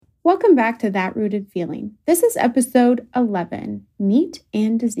Welcome back to That Rooted Feeling. This is episode 11, Meat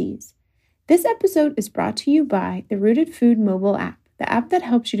and Disease. This episode is brought to you by the Rooted Food mobile app, the app that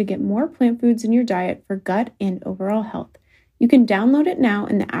helps you to get more plant foods in your diet for gut and overall health. You can download it now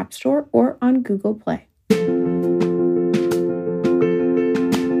in the App Store or on Google Play.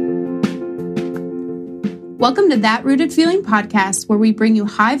 Welcome to That Rooted Feeling podcast, where we bring you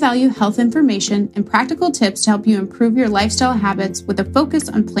high-value health information and practical tips to help you improve your lifestyle habits with a focus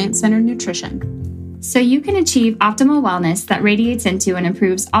on plant-centered nutrition. So you can achieve optimal wellness that radiates into and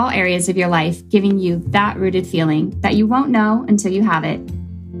improves all areas of your life, giving you that rooted feeling that you won't know until you have it.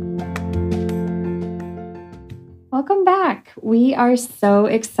 Welcome back. We are so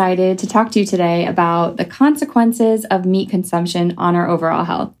excited to talk to you today about the consequences of meat consumption on our overall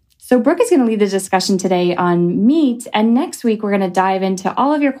health. So Brooke is going to lead the discussion today on meat, and next week we're going to dive into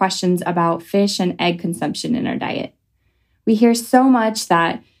all of your questions about fish and egg consumption in our diet. We hear so much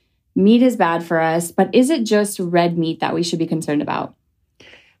that meat is bad for us, but is it just red meat that we should be concerned about?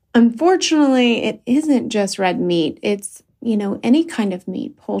 Unfortunately, it isn't just red meat. It's, any kind of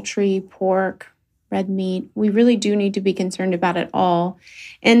meat, poultry, pork, red meat. We really do need to be concerned about it all.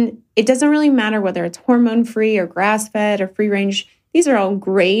 And it doesn't really matter whether it's hormone-free or grass-fed or free-range. These are all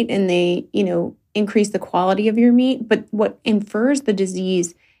great and they, increase the quality of your meat. But what infers the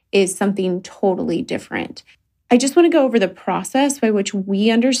disease is something totally different. I just want to go over the process by which we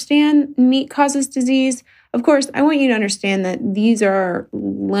understand meat causes disease. Of course, I want you to understand that these are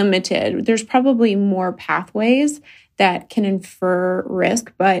limited. There's probably more pathways that can infer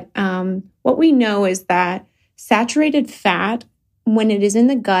risk. But what we know is that saturated fat, when it is in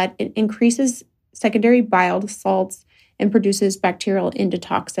the gut, it increases secondary bile salts and produces bacterial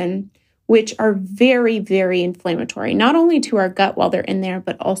endotoxin, which are very, very inflammatory, not only to our gut while they're in there,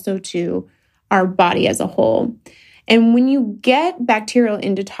 but also to our body as a whole. And when you get bacterial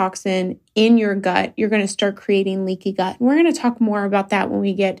endotoxin in your gut, you're going to start creating leaky gut. And we're going to talk more about that when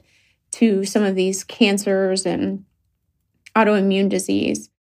we get to some of these cancers and autoimmune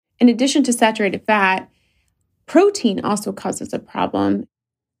disease. In addition to saturated fat, protein also causes a problem.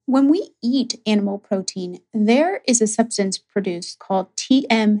 When we eat animal protein, there is a substance produced called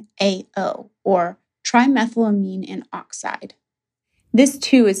TMAO, or trimethylamine oxide. This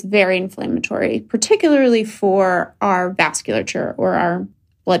too is very inflammatory, particularly for our vasculature or our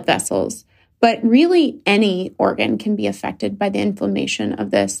blood vessels. But really, any organ can be affected by the inflammation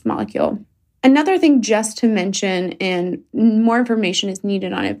of this molecule. Another thing just to mention, and more information is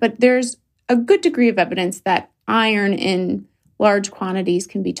needed on it, but there's a good degree of evidence that iron in large quantities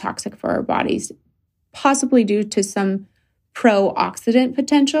can be toxic for our bodies, possibly due to some pro-oxidant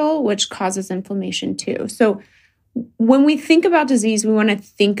potential, which causes inflammation too. So when we think about disease, we want to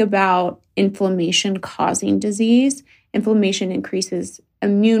think about inflammation causing disease. Inflammation increases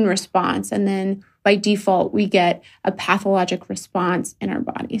immune response, and then by default, we get a pathologic response in our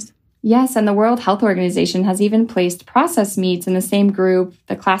bodies. Yes, and the World Health Organization has even placed processed meats in the same group,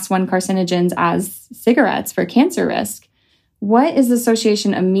 the class 1 carcinogens, as cigarettes for cancer risk. What is the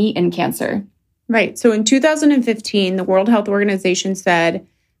association of meat and cancer? Right. So in 2015, the World Health Organization said,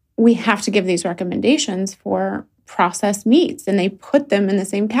 we have to give these recommendations for processed meats. And they put them in the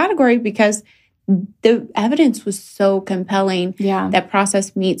same category because the evidence was so compelling that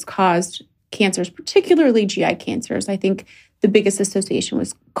processed meats caused cancers, particularly GI cancers. I think the biggest association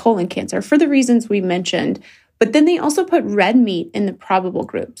was colon cancer for the reasons we mentioned. But then they also put red meat in the probable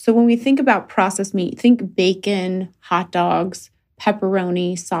group. So when we think about processed meat, think bacon, hot dogs,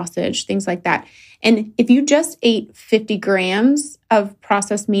 pepperoni, sausage, things like that. And if you just ate 50 grams of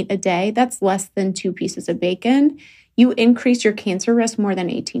processed meat a day, that's less than 2 pieces of bacon. You increase your cancer risk more than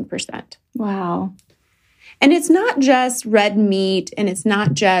 18%. Wow. And it's not just red meat and it's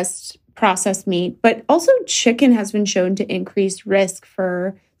not just processed meat, but also chicken has been shown to increase risk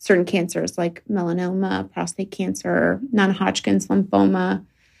for certain cancers like melanoma, prostate cancer, non-Hodgkin's lymphoma.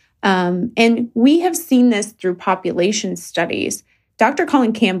 And we have seen this through population studies. Dr.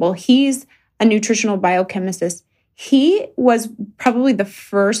 Colin Campbell, he's a nutritional biochemist. He was probably the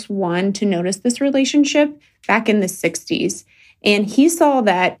first one to notice this relationship back in the 60s. And he saw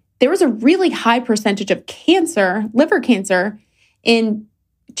that there was a really high percentage of cancer, liver cancer, in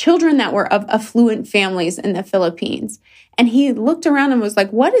children that were of affluent families in the Philippines. And he looked around and was like,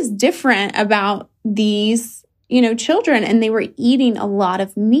 what is different about these, children? And they were eating a lot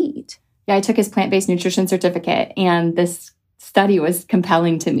of meat. Yeah, I took his plant-based nutrition certificate, and this study was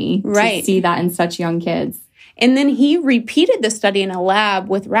compelling to me to see that in such young kids. And then he repeated the study in a lab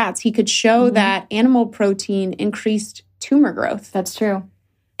with rats. He could show that animal protein increased tumor growth. That's true.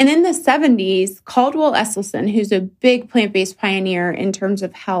 And in the 70s, Caldwell Esselstyn, who's a big plant-based pioneer in terms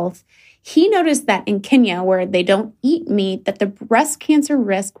of health, he noticed that in Kenya, where they don't eat meat, that the breast cancer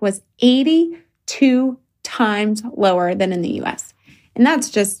risk was 82 times lower than in the US. And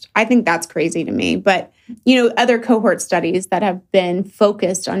that's just, I think that's crazy to me. But, other cohort studies that have been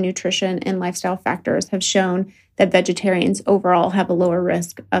focused on nutrition and lifestyle factors have shown that vegetarians overall have a lower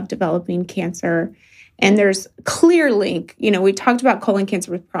risk of developing cancer. And there's clear link. We talked about colon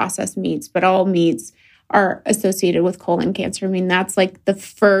cancer with processed meats, but all meats are associated with colon cancer. I mean, that's like the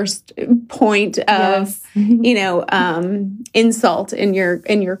first point of, insult in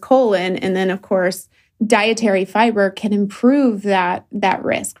your colon. And then, of course, dietary fiber can improve that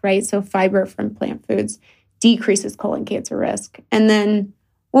risk, right? So fiber from plant foods decreases colon cancer risk. And then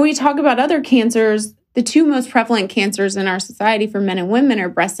when we talk about other cancers, the two most prevalent cancers in our society for men and women are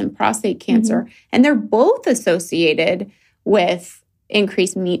breast and prostate cancer. Mm-hmm. And they're both associated with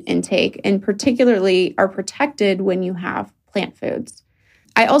increased meat intake, and particularly are protected when you have plant foods.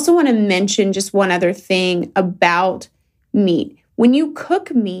 I also want to mention just one other thing about meat. When you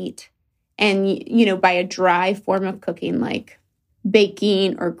cook meat, and, by a dry form of cooking, like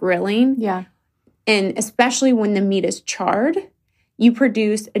baking or grilling, and especially when the meat is charred, you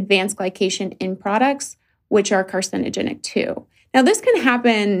produce advanced glycation end products, which are carcinogenic too. Now, this can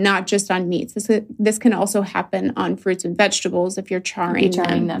happen not just on meats. This can also happen on fruits and vegetables if you're charring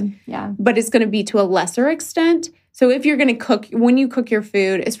them. Yeah. But it's going to be to a lesser extent. So if you're going to when you cook your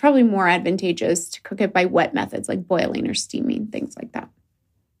food, it's probably more advantageous to cook it by wet methods like boiling or steaming, things like that.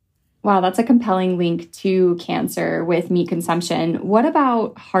 Wow, that's a compelling link to cancer with meat consumption. What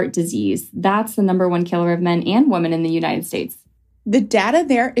about heart disease? That's the number one killer of men and women in the United States. The data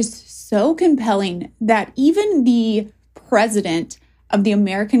there is so compelling that even the president of the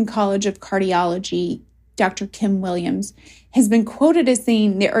American College of Cardiology, Dr. Kim Williams, has been quoted as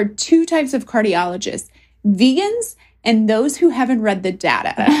saying there are two types of cardiologists, vegans and those who haven't read the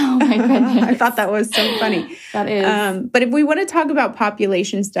data. Oh my goodness. I thought that was so funny. That is. But if we want to talk about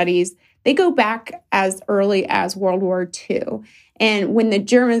population studies, they go back as early as World War II. And when the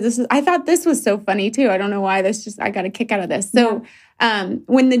Germans, I thought this was so funny too. I don't know why I got a kick out of this. So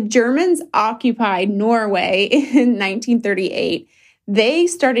when the Germans occupied Norway in 1938, they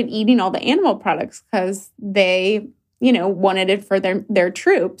started eating all the animal products because they wanted it for their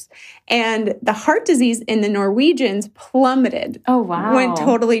troops. And the heart disease in the Norwegians plummeted. Oh, wow. Went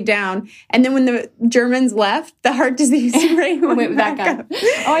totally down. And then when the Germans left, the heart disease rate went back up.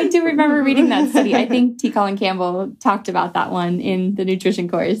 Oh, I do remember reading that study. I think T. Colin Campbell talked about that one in the nutrition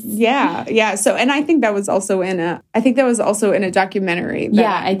course. Yeah. So, and I think that was also in a documentary.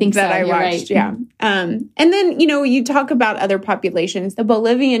 I think that I watched. Right. Yeah. And then, you talk about other populations, the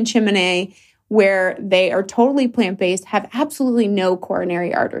Bolivian Chimene, where they are totally plant-based, have absolutely no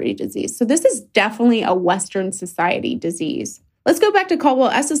coronary artery disease. So this is definitely a Western society disease. Let's go back to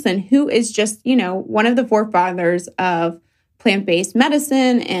Caldwell Esselstyn, who is just, one of the forefathers of plant-based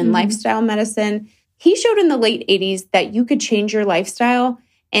medicine and lifestyle medicine. He showed in the late 80s that you could change your lifestyle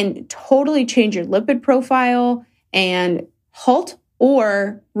and totally change your lipid profile and halt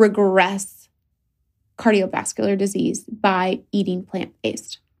or regress cardiovascular disease by eating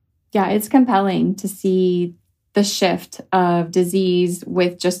plant-based. Yeah, it's compelling to see the shift of disease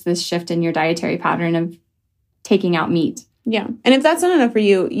with just this shift in your dietary pattern of taking out meat. Yeah. And if that's not enough for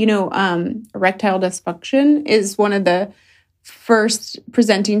you, erectile dysfunction is one of the first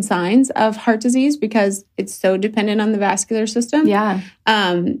presenting signs of heart disease because it's so dependent on the vascular system. Yeah.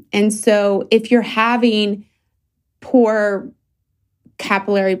 And so if you're having poor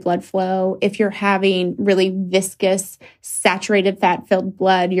capillary blood flow, if you're having really viscous, saturated fat-filled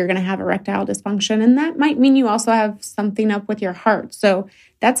blood, you're going to have erectile dysfunction. And that might mean you also have something up with your heart. So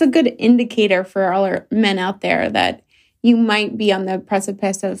that's a good indicator for all our men out there that you might be on the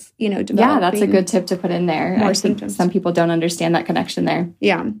precipice of, developing. Yeah, that's a good tip to put in there. More I think symptoms. Some people don't understand that connection there.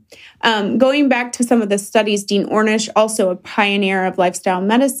 Yeah. Going back to some of the studies, Dean Ornish, also a pioneer of lifestyle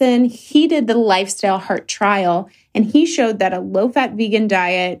medicine, he did the lifestyle heart trial, and he showed that a low-fat vegan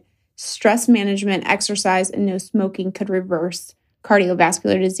diet, stress management, exercise, and no smoking could reverse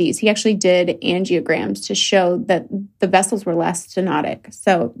cardiovascular disease. He actually did angiograms to show that the vessels were less stenotic.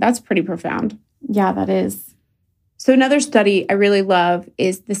 So that's pretty profound. Yeah, that is. So another study I really love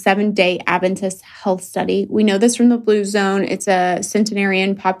is the 7-Day Adventist Health Study. We know this from the Blue Zone. It's a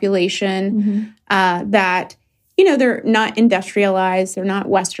centenarian population that, they're not industrialized, they're not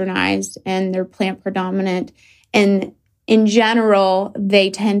westernized, and they're plant predominant. And in general, they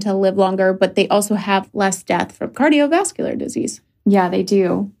tend to live longer, but they also have less death from cardiovascular disease. Yeah, they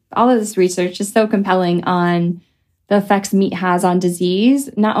do. All of this research is so compelling on the effects meat has on disease,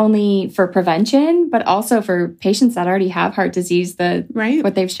 not only for prevention, but also for patients that already have heart disease,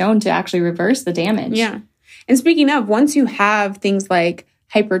 what they've shown to actually reverse the damage. Yeah. And speaking of, once you have things like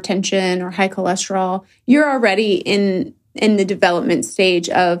hypertension or high cholesterol, you're already in the development stage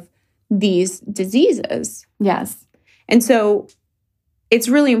of these diseases. Yes. And so it's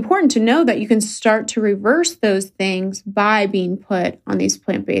really important to know that you can start to reverse those things by being put on these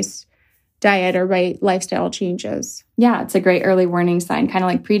plant-based diet or by lifestyle changes. Yeah, it's a great early warning sign, kind of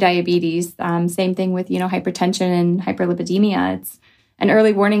like prediabetes. Same thing with, hypertension and hyperlipidemia. It's an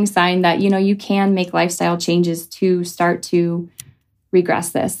early warning sign that, you can make lifestyle changes to start to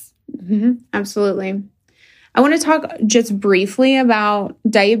regress this. Mm-hmm. Absolutely. I want to talk just briefly about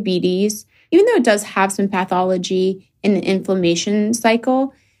diabetes. Even though it does have some pathology in the inflammation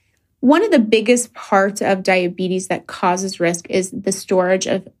cycle, one of the biggest parts of diabetes that causes risk is the storage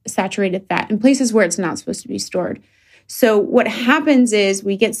of saturated fat in places where it's not supposed to be stored. So what happens is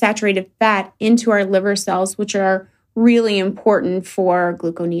we get saturated fat into our liver cells, which are really important for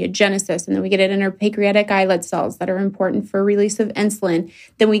gluconeogenesis. And then we get it in our pancreatic islet cells that are important for release of insulin.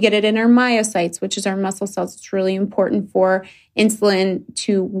 Then we get it in our myocytes, which is our muscle cells. It's really important for insulin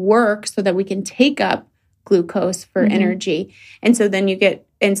to work so that we can take up glucose for energy. And so then you get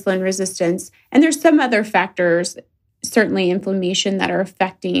insulin resistance. And there's some other factors, certainly inflammation, that are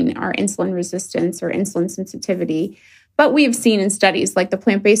affecting our insulin resistance or insulin sensitivity. But we have seen in studies like the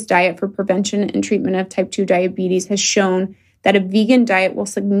plant-based diet for prevention and treatment of type 2 diabetes has shown that a vegan diet will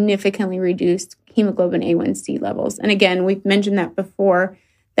significantly reduce hemoglobin A1C levels. And again, we've mentioned that before.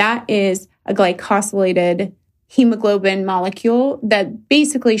 That is a glycosylated hemoglobin molecule that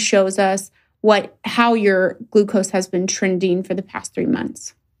basically shows us how your glucose has been trending for the past 3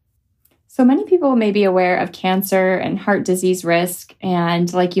 months. So many people may be aware of cancer and heart disease risk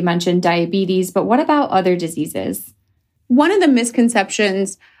and, like you mentioned, diabetes, but what about other diseases? One of the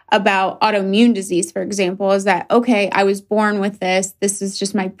misconceptions about autoimmune disease, for example, is that, okay, I was born with this. This is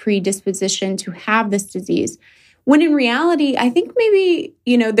just my predisposition to have this disease. When in reality, I think maybe,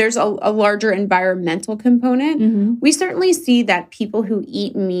 there's a larger environmental component. Mm-hmm. We certainly see that people who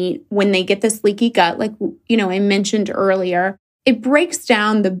eat meat, when they get this leaky gut, like, I mentioned earlier, it breaks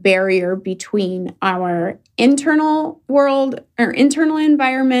down the barrier between our internal world, our internal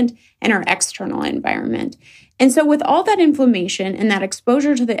environment, and our external environment. And so with all that inflammation and that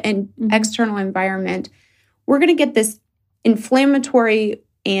exposure to the external environment, we're going to get this inflammatory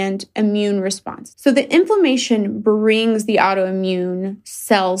and immune response. So the inflammation brings the autoimmune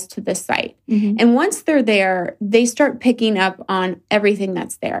cells to the site. Mm-hmm. And once they're there, they start picking up on everything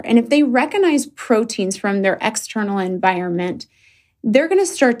that's there. And if they recognize proteins from their external environment, they're going to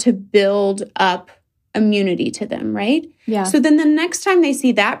start to build up immunity to them, right? Yeah. So then the next time they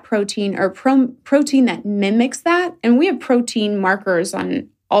see that protein or protein that mimics that, and we have protein markers on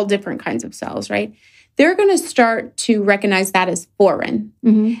all different kinds of cells, right? They're going to start to recognize that as foreign.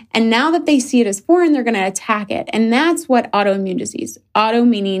 Mm-hmm. And now that they see it as foreign, they're going to attack it. And that's what autoimmune disease, auto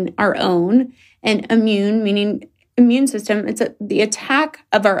meaning our own, and immune meaning immune system. It's the attack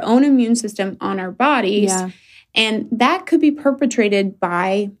of our own immune system on our bodies. Yeah. And that could be perpetrated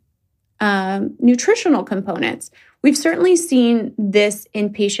by nutritional components. We've certainly seen this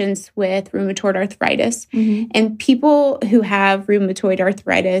in patients with rheumatoid arthritis. Mm-hmm. And people who have rheumatoid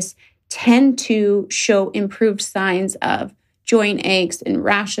arthritis tend to show improved signs of joint aches and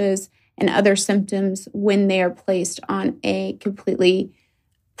rashes and other symptoms when they are placed on a completely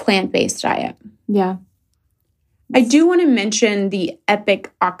plant-based diet. Yeah. I do want to mention the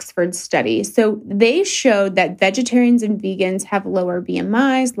EPIC Oxford study. So they showed that vegetarians and vegans have lower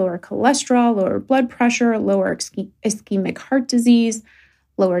BMIs, lower cholesterol, lower blood pressure, lower ischemic heart disease,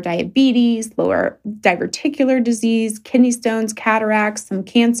 lower diabetes, lower diverticular disease, kidney stones, cataracts, some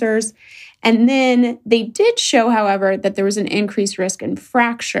cancers. And then they did show, however, that there was an increased risk in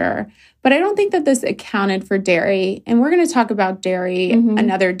fracture. But I don't think that this accounted for dairy. And we're going to talk about dairy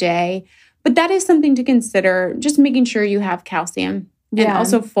another day. But that is something to consider, just making sure you have calcium. Yeah. And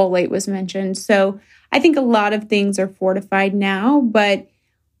also folate was mentioned. So I think a lot of things are fortified now, but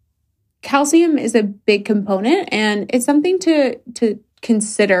calcium is a big component, and it's something to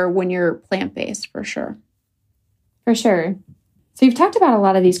consider when you're plant-based, for sure. For sure. So you've talked about a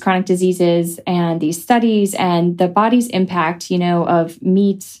lot of these chronic diseases and these studies and the body's impact, of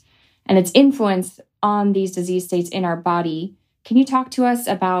meat and its influence on these disease states in our body. Can you talk to us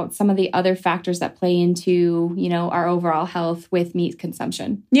about some of the other factors that play into, our overall health with meat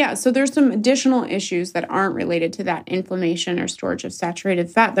consumption? Yeah, so there's some additional issues that aren't related to that inflammation or storage of saturated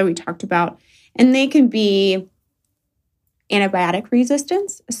fat that we talked about. And they can be antibiotic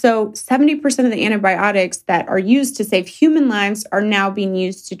resistance. So 70% of the antibiotics that are used to save human lives are now being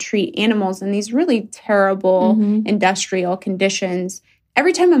used to treat animals in these really terrible industrial conditions.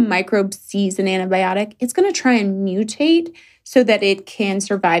 Every time a microbe sees an antibiotic, it's going to try and mutate so that it can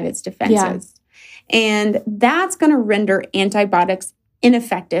survive its defenses. Yeah. And that's going to render antibiotics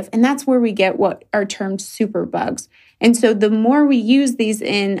ineffective. And that's where we get what are termed superbugs. And so the more we use these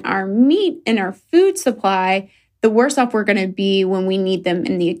in our meat, in our food supply, the worse off we're going to be when we need them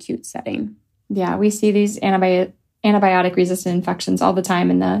in the acute setting. Yeah, we see these antibiotic-resistant infections all the time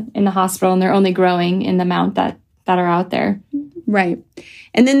in the hospital, and they're only growing in the amount that are out there. Right.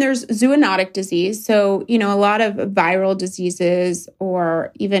 And then there's zoonotic disease. So, a lot of viral diseases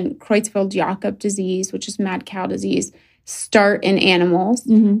or even Creutzfeldt-Jakob disease, which is mad cow disease, start in animals.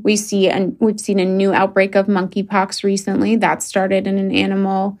 We've seen a new outbreak of monkeypox recently that started in an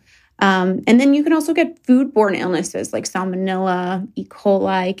animal. And then you can also get foodborne illnesses like Salmonella, E.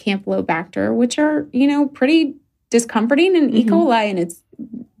 coli, Campylobacter, which are, pretty discomforting. And E. coli in its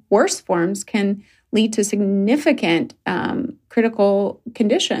worst forms can lead to significant critical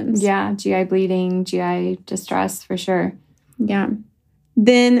conditions. Yeah, GI bleeding, GI distress for sure. Yeah.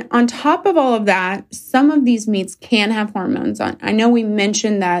 Then on top of all of that, some of these meats can have hormones on. I know we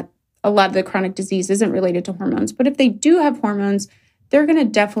mentioned that a lot of the chronic disease isn't related to hormones, but if they do have hormones, they're going to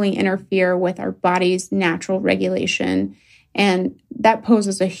definitely interfere with our body's natural regulation. And that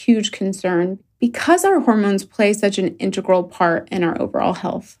poses a huge concern because our hormones play such an integral part in our overall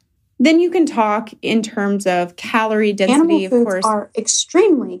health. Then you can talk in terms of calorie density. Animal foods are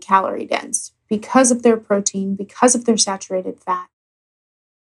extremely calorie dense because of their protein, because of their saturated fat.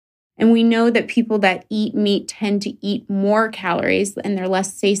 And we know that people that eat meat tend to eat more calories and they're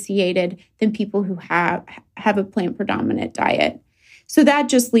less satiated than people who have a plant-predominant diet. So that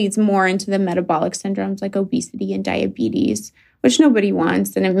just leads more into the metabolic syndromes like obesity and diabetes, which nobody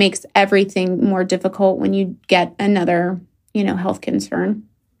wants. And it makes everything more difficult when you get another, health concern.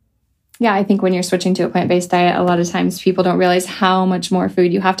 Yeah, I think when you're switching to a plant-based diet, a lot of times people don't realize how much more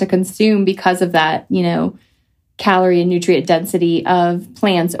food you have to consume because of that, calorie and nutrient density of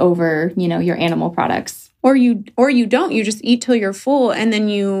plants over, your animal products. Or you don't. You just eat till you're full, and then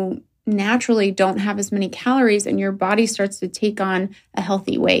you naturally don't have as many calories, and your body starts to take on a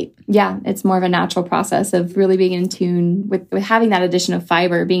healthy weight. Yeah, it's more of a natural process of really being in tune with having that addition of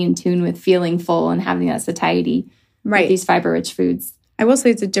fiber, being in tune with feeling full and having that satiety with these fiber-rich foods. I will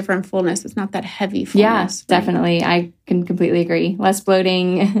say it's a different fullness. It's not that heavy fullness. Yeah, right? Definitely. I can completely agree. Less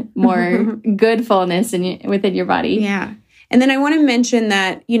bloating, more good fullness within your body. Yeah. And then I want to mention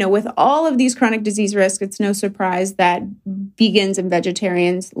that, with all of these chronic disease risks, it's no surprise that vegans and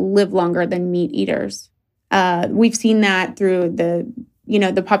vegetarians live longer than meat eaters. We've seen that through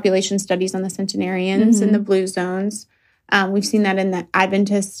the population studies on the centenarians and the blue zones. We've seen that in the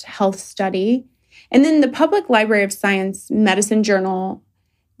Adventist Health Study. And then the Public Library of Science Medicine Journal,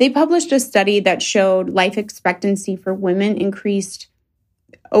 they published a study that showed life expectancy for women increased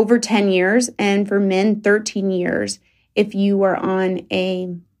over 10 years and for men 13 years if you were on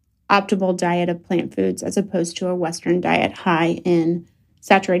a optimal diet of plant foods as opposed to a Western diet high in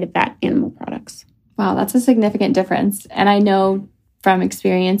saturated fat animal products. Wow, that's a significant difference. And I know from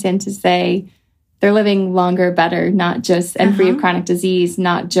experience and to say they're living longer, better, not just and free of chronic disease,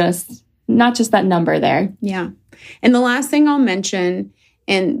 not just that number there. Yeah. And the last thing I'll mention,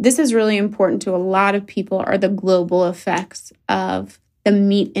 and this is really important to a lot of people, are the global effects of the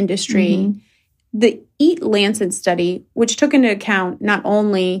meat industry. The Eat Lancet study, which took into account not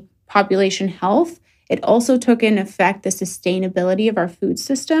only population health, it also took into effect the sustainability of our food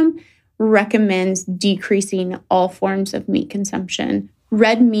system, recommends decreasing all forms of meat consumption.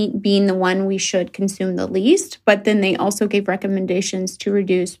 Red meat being the one we should consume the least, but then they also gave recommendations to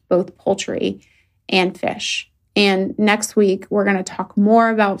reduce both poultry and fish. And next week, we're going to talk more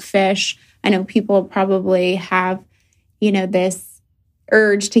about fish. I know people probably have, this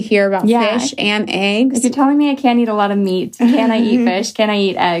urge to hear about fish and eggs. If you're telling me I can't eat a lot of meat, can I eat fish? Can I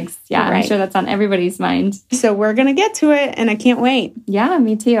eat eggs? Yeah, right. I'm sure that's on everybody's mind. So we're going to get to it, and I can't wait. Yeah,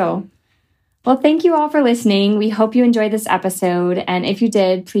 me too. Well, thank you all for listening. We hope you enjoyed this episode. And if you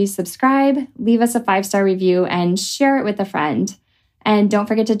did, please subscribe, leave us a 5-star review, and share it with a friend. And don't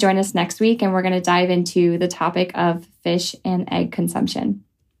forget to join us next week, and we're going to dive into the topic of fish and egg consumption.